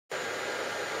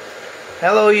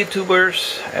Hello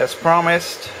YouTubers, as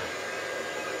promised,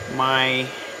 my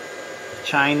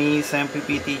Chinese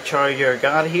Mppt charger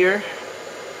got here.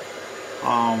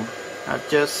 I've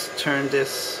just turned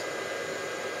this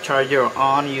charger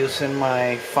on using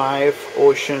my 5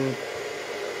 ocean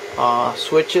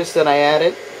switches that I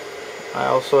added. I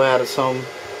also added some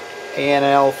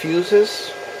ANL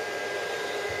fuses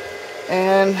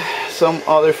and some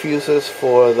other fuses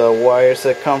for the wires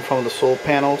that come from the solar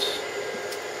panels.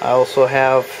 I also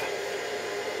have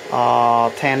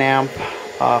 10 amp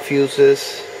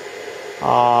fuses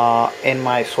in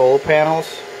my solar panels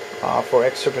for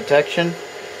extra protection.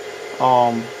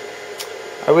 I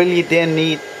really didn't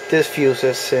need these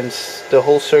fuses since the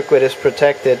whole circuit is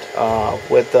protected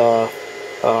with the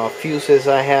fuses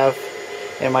I have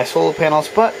in my solar panels,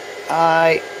 but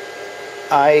I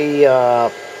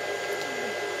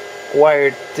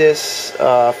wired this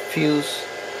fuse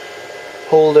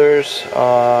holders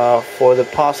for the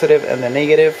positive and the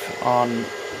negative on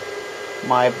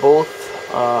both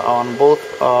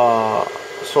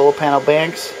solar panel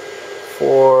banks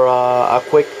for a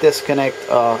quick disconnect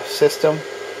system.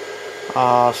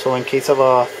 So in case of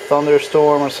a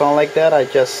thunderstorm or something like that, I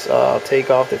just take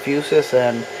off the fuses,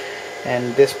 and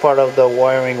this part of the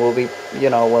wiring will be,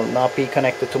 will not be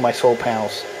connected to my solar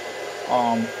panels.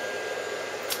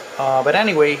 But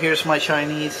anyway, here's my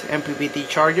Chinese Mppt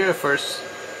charger. The first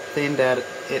thing that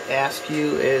it asks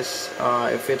you is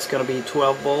if it's going to be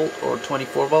 12 volt or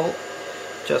 24 volt.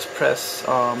 Just press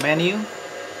menu,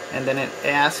 and then it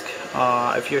asks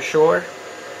if you're sure.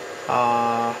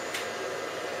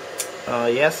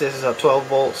 Yes, this is a 12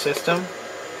 volt system,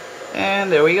 and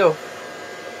there we go.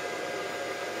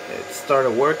 It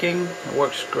started working. It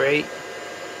works great.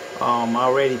 I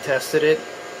already tested it.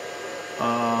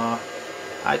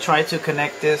 I tried to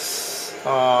connect this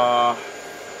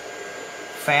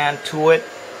fan to it,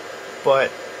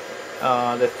 but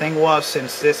the thing was,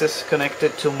 since this is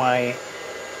connected to my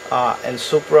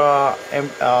Supra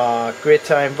grid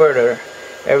tie inverter,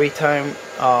 every time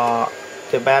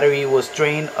the battery was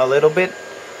drained a little bit,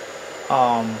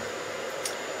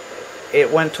 it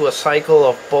went to a cycle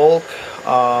of bulk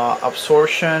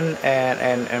absorption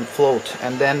and float,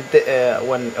 and then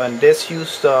when this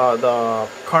used the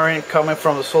current coming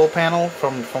from the solar panel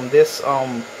from this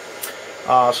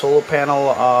solar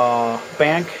panel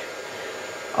bank,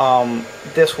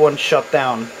 this one shut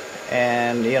down,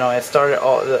 and it started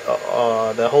all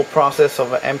the whole process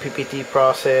of an Mppt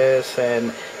process,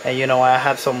 and I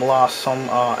had some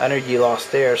energy loss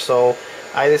there. So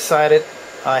I decided,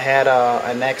 I had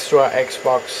an extra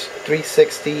Xbox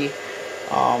 360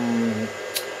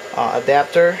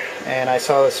 adapter, and I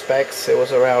saw the specs. It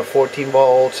was around 14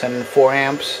 volts and 4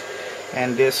 amps,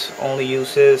 and this only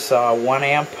uses 1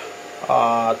 amp,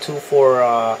 2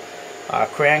 for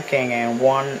cranking, and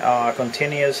 1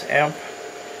 continuous amp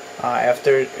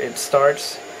after it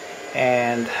starts.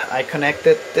 And I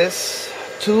connected this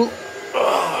to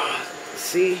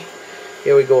see,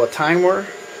 here we go, a timer,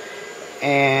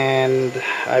 and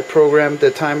I programmed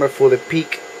the timer for the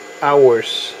peak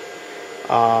hours.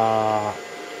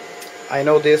 I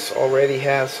know this already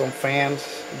has some fans,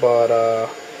 but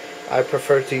I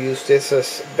prefer to use this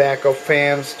as backup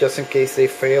fans just in case they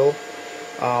fail.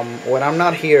 When I'm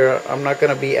not here, I'm not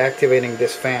going to be activating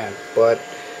this fan, but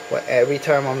every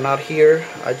time I'm not here,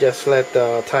 I just let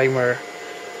the timer,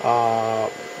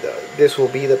 this will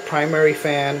be the primary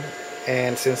fan,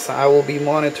 and since I will be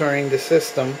monitoring the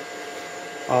system,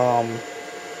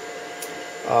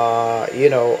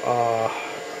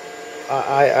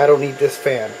 I don't need this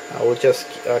fan. I will just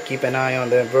keep an eye on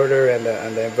the inverter and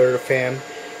the inverter fan,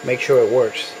 make sure it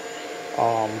works.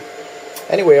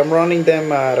 Anyway, I'm running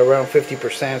them at around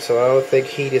 50%, so I don't think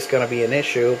heat is going to be an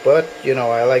issue, but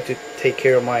I like to take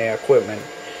care of my equipment.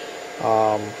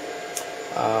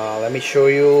 Let me show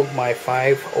you my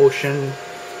 5 oceans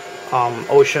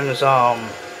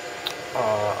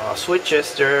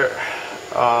switches. They're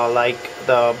like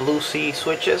the Blue Sea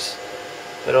switches,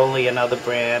 but only another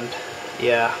brand.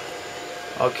 Yeah.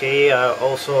 Okay, I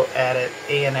also added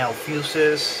ANL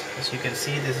fuses. As you can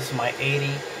see, this is my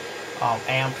 80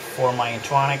 amp for my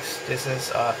Intronics. This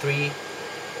is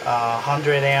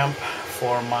 300 amp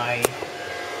for my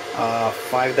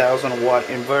 5000 watt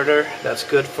inverter. That's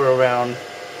good for around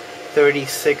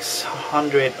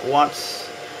 3600 watts.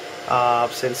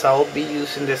 Since I'll be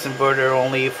using this inverter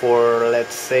only for,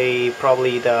 let's say,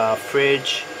 probably the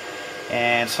fridge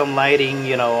and some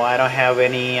lighting, I don't have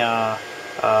any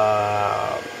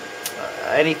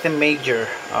anything major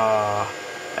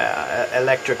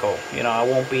electrical. I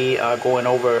won't be going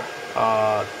over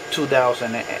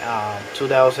 2000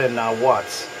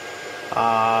 watts.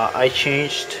 I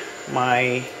changed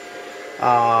my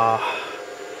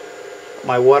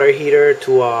my water heater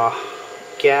to a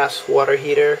gas water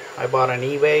heater. I bought on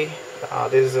eBay.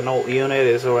 This is an old unit.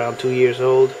 It's around 2 years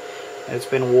old. It's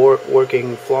been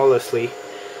working flawlessly.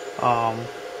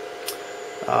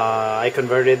 I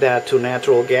converted that to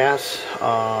natural gas,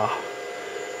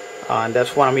 and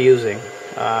that's what I'm using.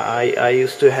 I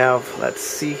used to have, let's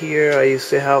see here, I used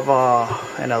to have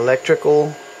an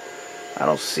electrical, I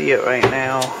don't see it right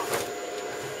now,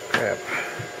 crap,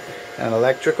 an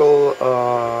electrical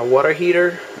water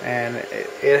heater, and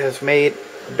it has made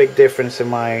a big difference in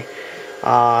my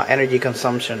energy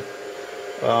consumption.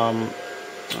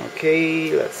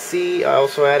 Okay, let's see, I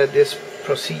also added this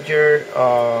procedure,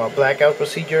 blackout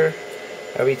procedure.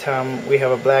 Every time we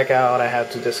have a blackout, I have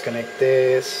to disconnect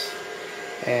this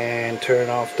and turn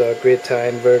off the grid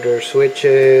tie inverter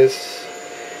switches,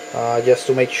 just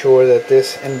to make sure that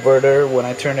this inverter, when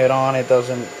I turn it on, it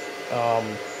doesn't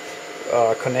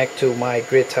connect to my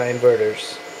grid tie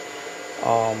inverters.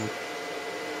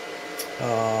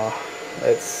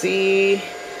 Let's see,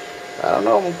 I don't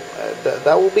know,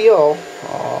 that will be all.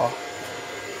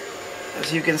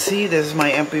 As you can see, this is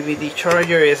my Mppt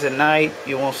charger. It's at night,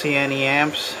 you won't see any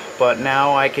amps, but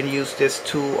now I can use this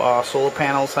 2 solar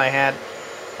panels I had.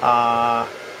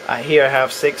 Here I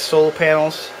have 6 solar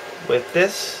panels with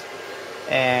this,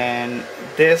 and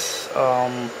this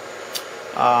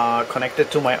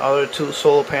connected to my other 2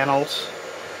 solar panels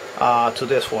to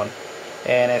this one.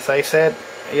 And as I said,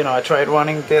 you know, I tried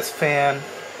running this fan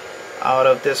out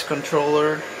of this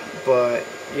controller, but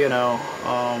you know,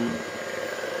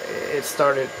 it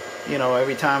started, you know,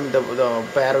 every time the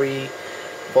battery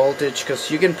voltage, because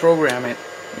you can program it,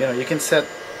 you know, you can set,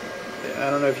 I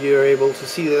don't know if you're able to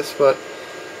see this, but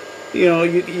you know,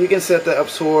 you can set the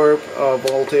absorb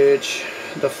voltage,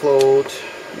 the float,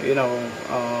 you know,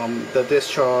 the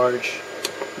discharge,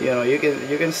 you know, you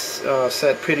can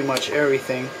set pretty much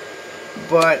everything.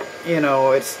 But you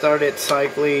know, it started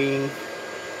cycling,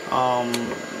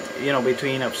 you know,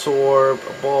 between absorb,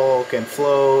 bulk, and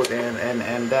float,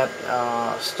 and that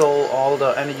stole all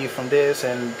the energy from this,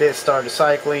 and this started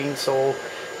cycling. So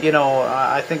you know,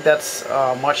 I think that's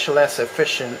much less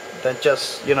efficient than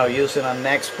just, you know, using an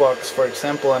Xbox, for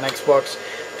example, an Xbox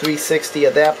 360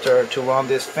 adapter to run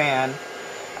this fan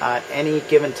at any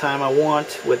given time I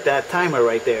want with that timer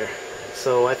right there.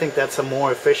 So I think that's a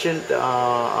more efficient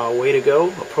way to go,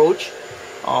 approach.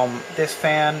 This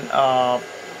fan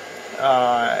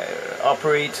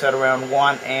operates at around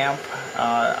 1 amp,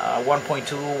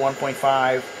 1.2,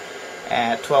 1.5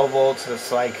 at 12 volts.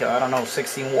 It's like, I don't know,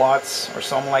 16 watts or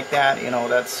something like that. You know,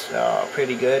 that's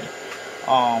pretty good.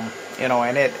 You know,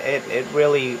 and it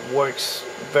really works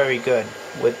very good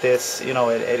with this. You know,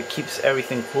 it keeps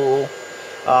everything cool.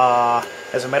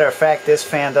 As a matter of fact, this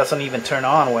fan doesn't even turn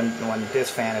on when this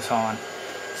fan is on.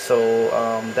 So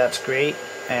that's great.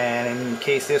 And in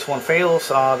case this one fails,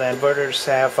 the inverters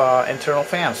have internal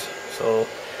fans. So,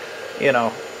 you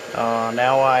know,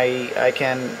 now I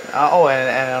can. Oh,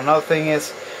 and another thing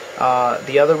is,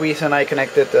 the other reason I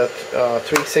connected the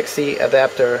 360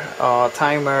 adapter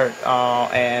timer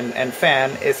and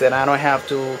fan is that I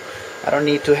don't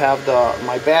need to have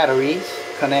my batteries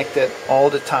connected all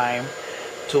the time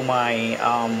to my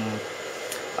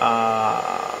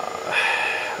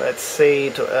let's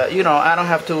say you know, I don't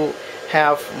have to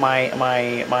have my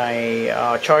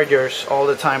chargers all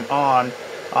the time on,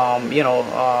 you know,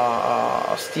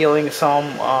 stealing some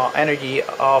energy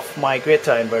off my grid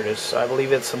tie inverters. I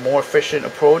believe it's a more efficient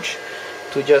approach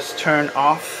to just turn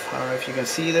off. I don't know if you can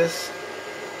see this.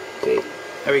 Okay,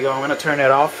 there we go. I'm going to turn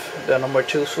it off, the number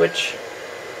 2 switch.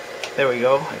 There we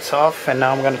go, it's off. And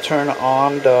now I'm going to turn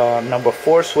on the number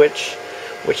 4 switch,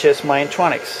 which is my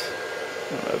Intronics.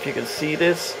 I don't know if you can see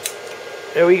this.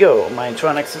 There we go, my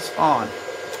Intronics is on.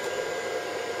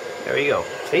 There we go,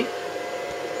 see?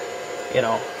 You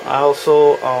know, I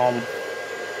also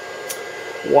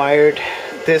wired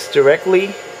this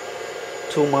directly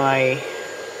to my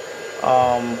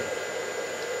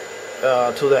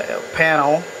to the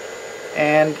panel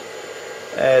and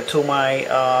to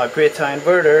my grid tie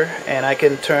inverter, and I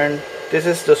can turn, this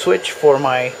is the switch for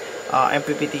my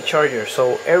Mppt charger,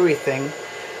 so everything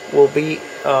will be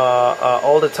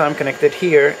all the time connected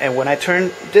here, and when I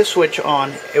turn this switch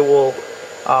on, it will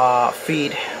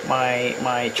feed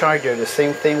my charger. The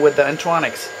same thing with the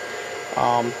Intronics.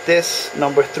 This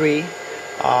number 3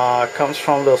 comes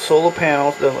from the solar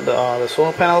panels, the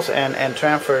solar panels, and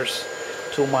transfers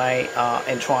to my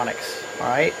Intronics. All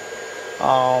right.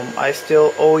 I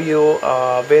still owe you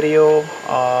a video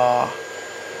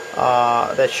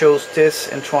that shows this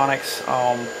Intronics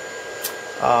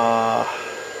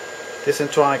this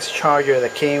Intronics charger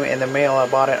that came in the mail. I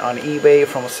bought it on eBay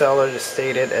from a seller that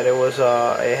stated that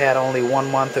it had only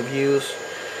 1 month of use,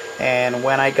 and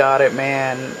when I got it,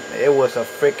 man, it was a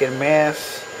freaking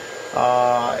mess.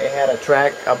 It had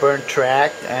a burnt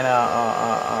track and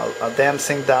a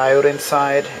dancing diode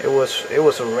inside. It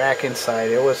was a wreck inside.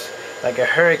 It was like a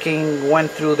hurricane went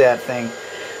through that thing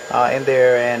in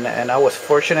there, and I was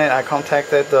fortunate. I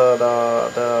contacted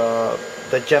the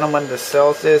gentleman that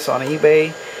sells this on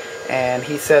eBay, and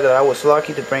he said that I was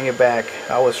lucky to bring it back.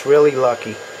 I was really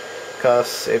lucky,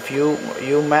 because if you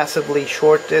massively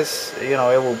short this, you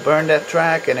know, it will burn that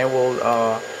track, and it will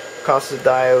cause the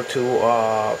diode to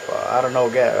I don't know,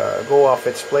 go off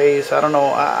its place. I don't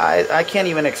know. I can't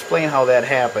even explain how that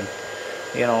happened.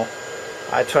 You know,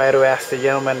 I tried to ask the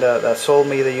gentleman that sold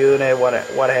me the unit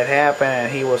what had happened,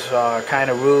 and he was kind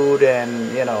of rude,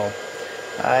 and you know,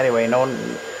 anyway, no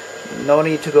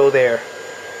need to go there.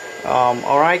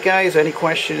 Alright guys, any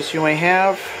questions you may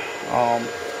have?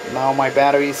 Now my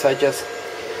batteries, I just,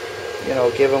 you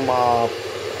know, give them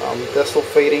I'm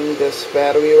desulfating this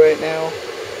battery right now.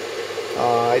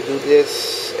 I do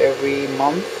this every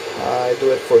month. I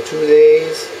do it for 2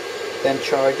 days, then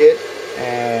charge it.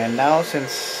 And now,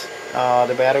 since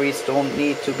the batteries don't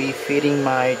need to be feeding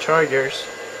my chargers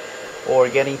or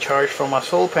getting charged from my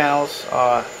solar panels,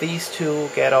 these two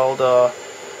get all the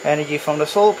energy from the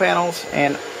solar panels,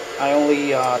 and I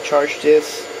only charge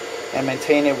this and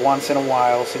maintain it once in a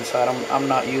while, since I'm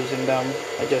not using them.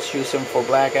 I just use them for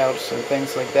blackouts and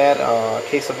things like that, in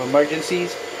case of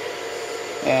emergencies.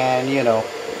 And you know,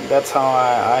 that's how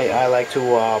I like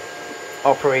to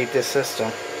operate this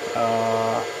system.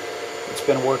 It's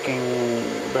been working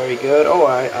very good. Oh,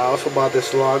 I also bought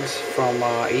this lugs from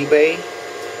eBay.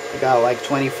 I got like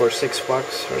 20 for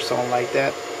 $6 or something like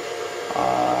that.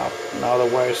 Now the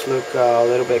wires look a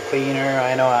little bit cleaner.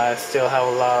 I know I still have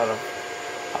a lot of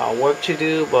work to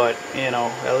do, but you know,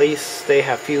 at least they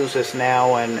have fuses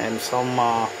now, and some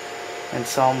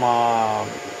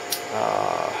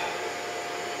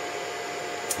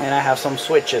and I have some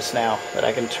switches now that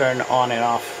I can turn on and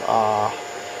off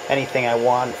anything I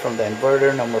want from the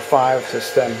inverter. Number 5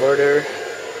 is the inverter.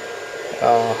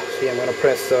 See, I'm gonna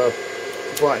press the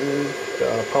button.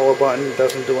 The power button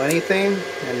doesn't do anything,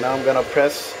 and now I'm gonna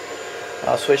press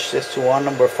switch this to on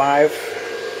number 5.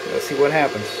 Let's see what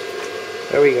happens.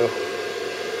 There we go.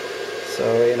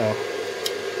 So you know,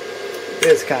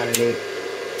 it's kind of neat.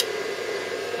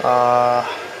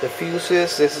 The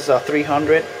fuses, this is a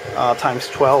 300 times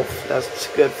 12. That's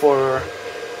good for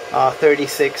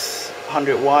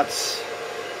 3600 watts.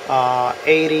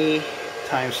 80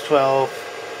 times 12,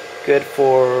 good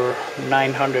for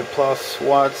 900 plus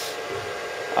watts.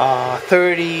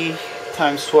 30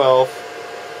 times 12,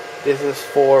 this is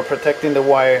for protecting the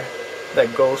wire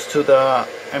that goes to the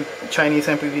Chinese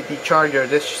Mppt charger.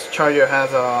 This charger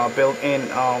has a built-in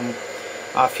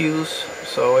fuse,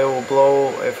 so it will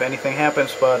blow if anything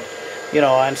happens, but you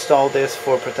know, I installed this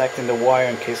for protecting the wire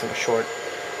in case of a short.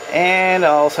 And I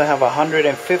also have a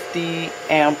 150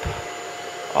 amp,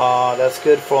 that's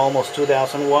good for almost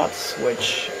 2000 watts,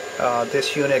 which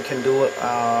this unit can do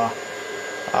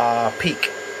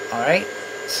peak. Alright,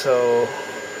 so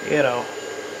you know,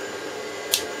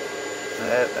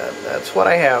 that's what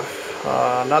I have.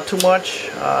 Not too much,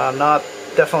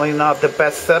 definitely not the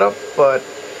best setup, but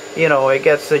you know, it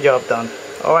gets the job done.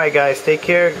 Alright guys, take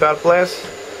care, God bless.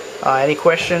 Any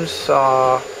questions,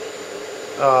 you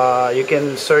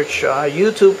can search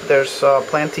YouTube. There's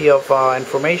plenty of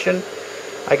information.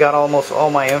 I got almost all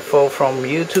my info from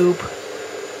YouTube,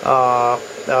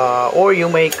 or you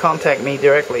may contact me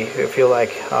directly if you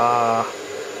like.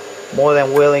 More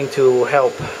than willing to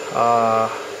help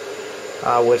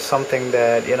with something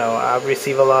that, you know, I've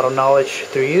received a lot of knowledge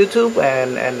through YouTube,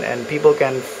 and people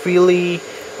can freely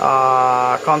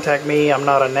contact me. I'm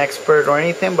not an expert or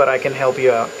anything, but I can help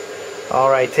you out.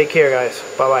 Alright, take care guys.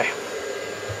 Bye bye.